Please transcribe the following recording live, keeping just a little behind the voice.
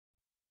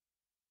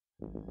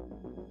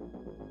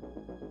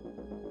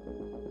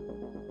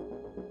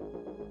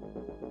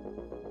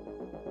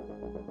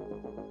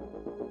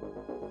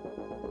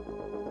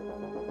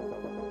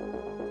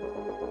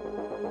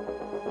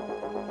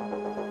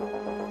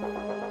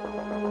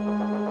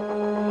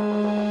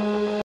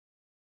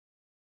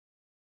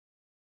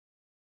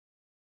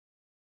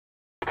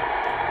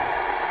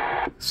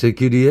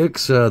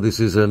CQDX, this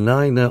is a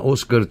 9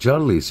 Oscar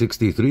Charlie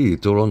 63,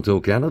 Toronto,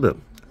 Canada. Okay,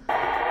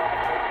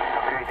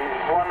 this is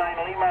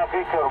 19 Lima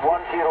Victor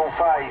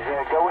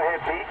 105. Go ahead,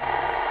 please.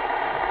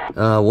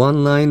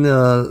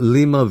 19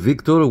 Lima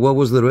Victor, what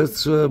was the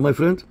rest, my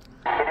friend? It is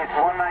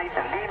 19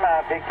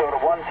 Lima Victor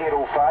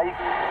 105.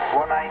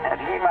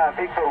 19 Lima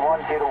Victor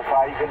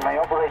 105, and my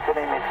operator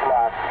name is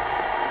Klaas.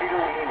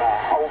 Kilo Lima,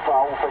 Alpha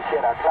Alpha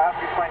Sierra. Klaas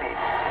is my name.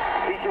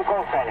 Please your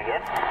call sign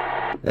again.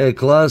 Hey,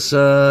 Klaas,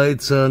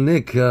 it's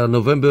Nick,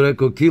 November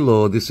Echo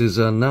Kilo. This is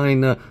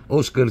 9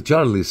 Oscar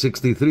Charlie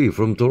 63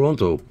 from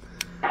Toronto.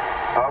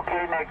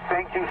 Okay, Nick,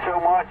 thank you so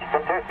much.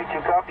 Fantastic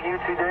to copy you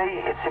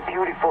today. It's a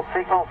beautiful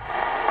signal.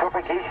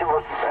 Propagation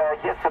was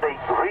yesterday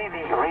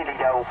really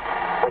low,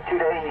 but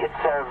today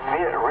it's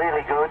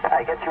really good.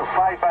 I get you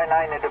 5 by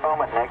 9 at the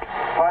moment, Nick.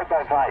 5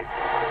 by 5.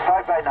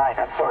 5 by 9,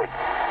 I'm sorry.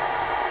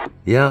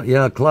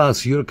 Yeah,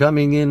 Klaas, you're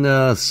coming in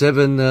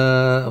 7,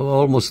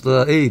 almost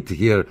 8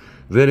 here.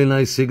 Very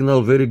nice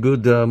signal, very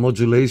good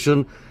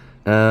modulation.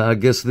 I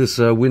guess this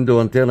window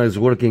antenna is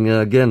working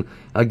again.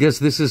 I guess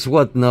this is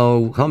what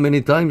now? How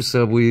many times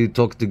have we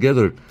talked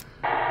together?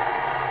 Oh,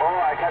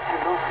 I got you,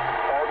 Luke.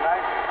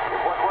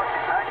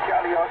 9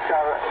 Charlie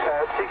Oscar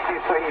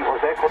 63,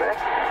 was that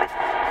correct?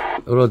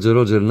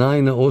 Roger.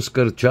 9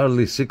 Oscar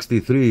Charlie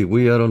 63.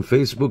 We are on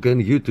Facebook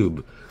and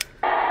YouTube.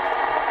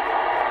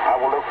 I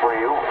will look for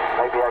you.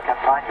 Maybe I can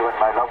find you in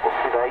my logbook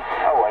today.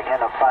 Oh, I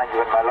cannot find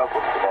you in my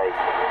logbook today.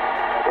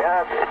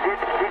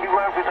 Did you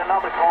work with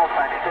another call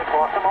sign? Is that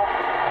possible?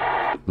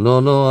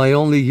 No, I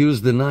only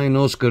used the 9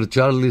 Oscar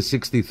Charlie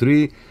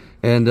 63,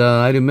 and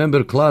I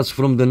remember Klaas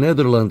from the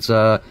Netherlands.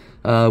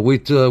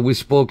 We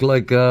spoke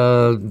like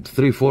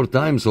 3-4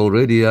 times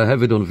already. I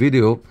have it on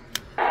video.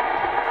 Yeah,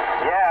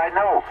 I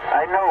know.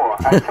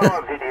 I saw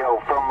a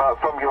video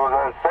from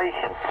your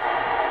station,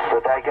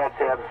 but I got.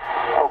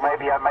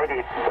 Maybe I made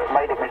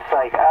a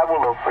mistake. I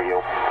will look for you.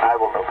 I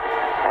will look.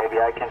 Maybe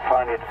I can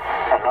find it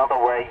another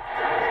way.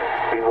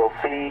 We will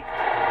see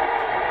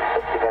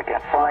if I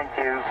can find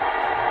you.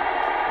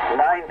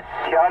 9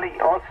 Charlie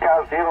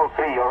Oscar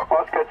 03 or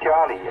Oscar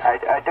Charlie.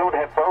 I don't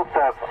have both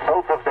of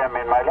them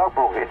in my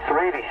logbook. It's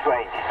really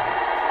strange.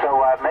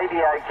 So maybe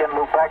I can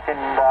look back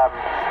and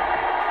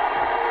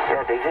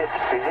this is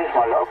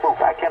my logbook.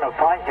 I cannot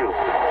find you.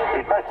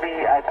 It must be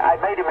I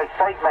made a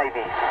mistake.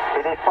 Maybe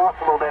it is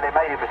possible that I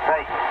made a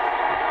mistake.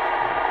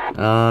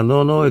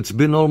 No, it's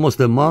been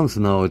almost a month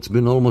now.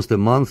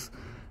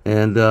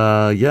 And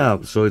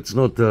so it's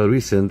not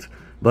recent.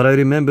 But I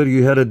remember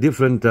you had a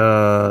different,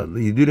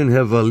 you didn't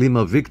have a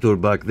Lima Victor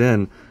back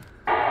then.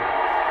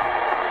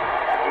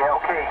 Yeah,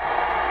 okay.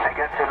 I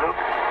got to look.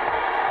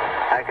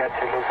 I got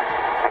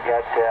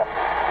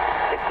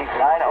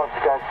 69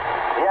 Oscar.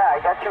 Yeah, I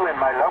got you in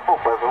my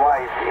logbook, but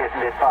why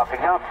isn't it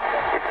popping up?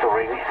 It's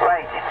really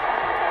strange.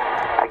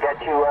 I got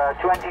you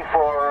 24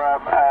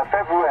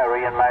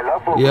 February in my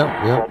logbook,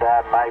 but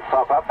my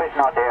pop-up is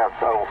not there,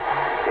 so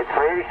it's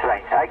really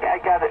strange. I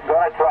gonna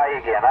try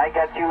again. I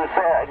got you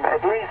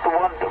at least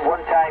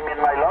one time in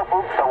my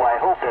logbook, so I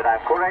hope that I'm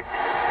correct.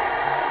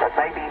 But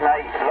maybe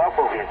my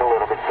logbook is a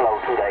little bit slow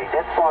today.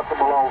 That's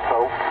possible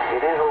also.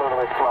 It is a little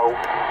bit slow,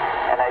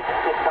 and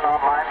it's an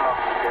online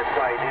logbook. That's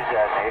why it is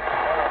that, Nick.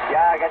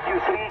 Yeah, I got you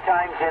 3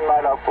 times in my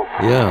logbook.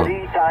 Yeah.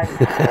 3 times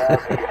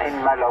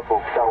in my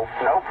logbook, so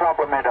no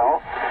problem at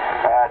all.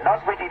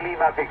 Not with the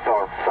Lima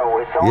Victor, so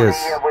it's only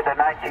with the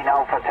 19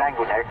 Alpha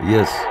Tango, Nick.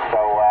 Yes.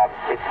 So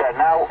it's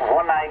now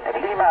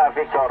 19 Lima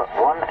Victor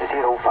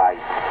 105.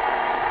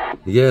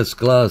 Yes,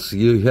 Klaas,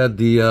 you had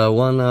the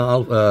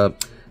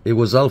it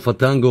was Alpha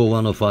Tango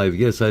 105.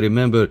 Yes, I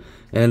remember.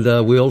 And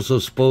we also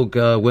spoke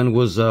when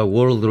was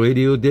World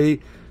Radio Day.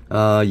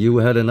 You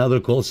had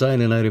another call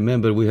sign, and I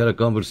remember we had a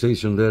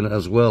conversation then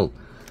as well.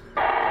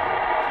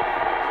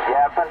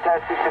 Yeah,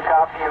 fantastic to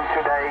copy you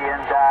today,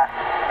 and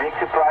big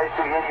surprise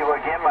to hear you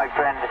again, my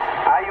friend.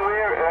 Are you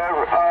here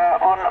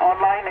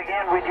online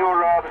again with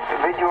your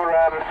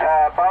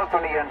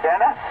balcony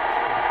antenna?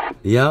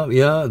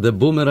 Yeah, the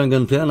Boomerang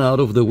antenna out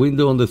of the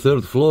window on the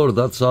 3rd floor.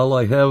 That's all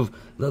I have.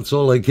 That's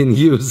all I can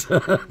use.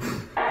 Fantastic,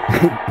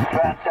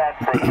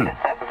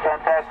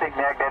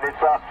 Nick.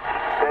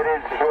 That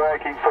is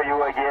working for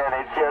you again.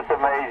 It's just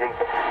amazing.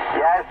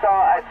 Yeah,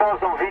 I saw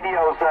some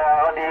videos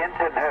on the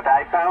internet.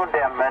 I found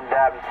them, and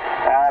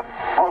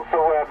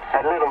also a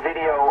little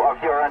video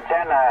of your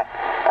antenna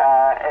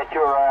at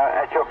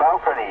your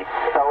balcony.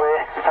 So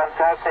it's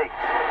fantastic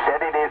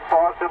that it is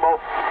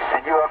possible.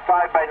 And you are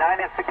 5 by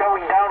 9. It's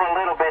going down a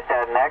little bit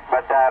there, Nick,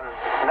 but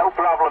no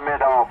problem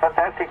at all.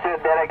 Fantastic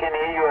that I can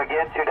hear you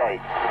again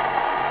today.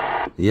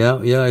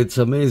 Yeah, it's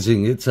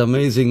amazing.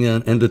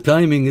 And the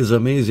timing is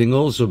amazing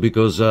also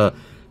because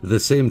the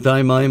same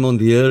time I'm on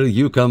the air,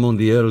 you come on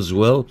the air as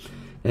well.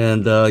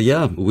 And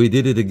yeah, we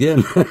did it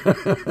again.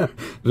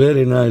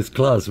 Very nice,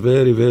 Klaas.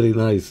 Very, very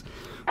nice.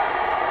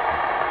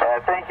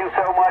 Thank you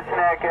so much,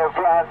 Nick,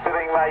 for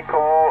answering my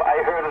call. I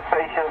heard a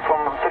station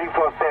from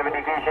 347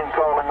 Division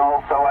calling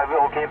also. I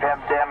will give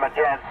them a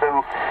chance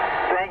to.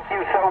 Thank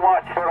you so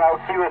much for our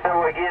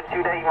QSO again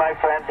today, my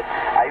friend.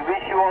 I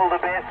wish you all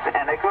the best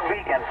and a good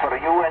weekend for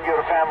you and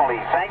your family.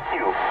 Thank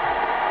you.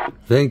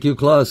 Thank you,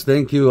 Klaas.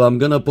 Thank you. I'm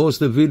going to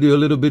post a video a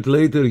little bit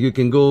later. You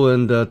can go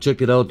and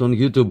check it out on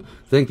YouTube.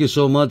 Thank you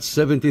so much,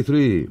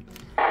 73.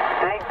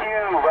 Thank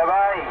you.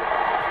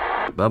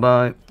 Bye-bye.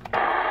 Bye-bye.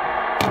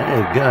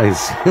 Hey,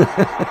 guys.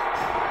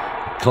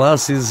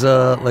 Klaas is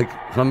like,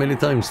 how many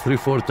times?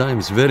 3-4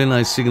 times. Very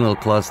nice signal,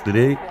 Klaas,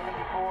 today.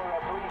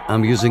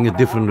 I'm using a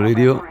different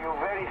radio.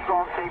 Very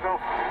strong signal.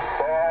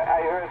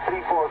 I heard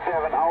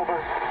 347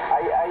 Albert.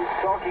 I'm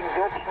talking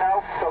Dutch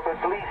now, so but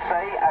please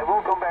stay. I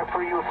will come back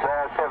for you,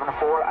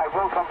 74. I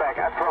will come back,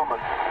 I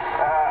promise.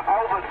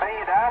 Albert, ben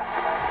je daar?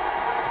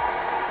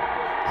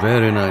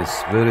 Very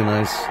nice, very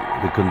nice.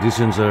 The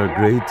conditions are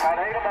great. Ja,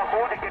 helemaal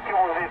goed. Ik heb je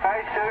ongeveer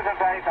 5, 7,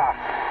 5, 8.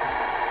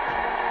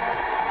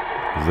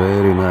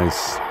 Very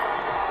nice.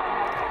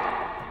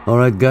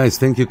 Alright guys,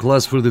 thank you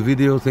Klaas for the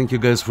video. Thank you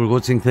guys for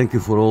watching. Thank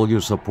you for all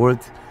your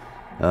support.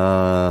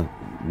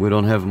 We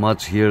don't have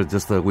much here,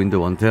 just a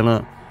window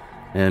antenna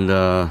and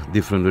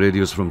different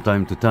radios from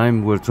time to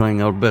time. We're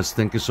trying our best.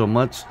 Thank you so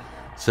much.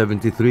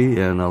 73,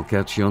 and I'll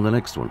catch you on the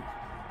next one.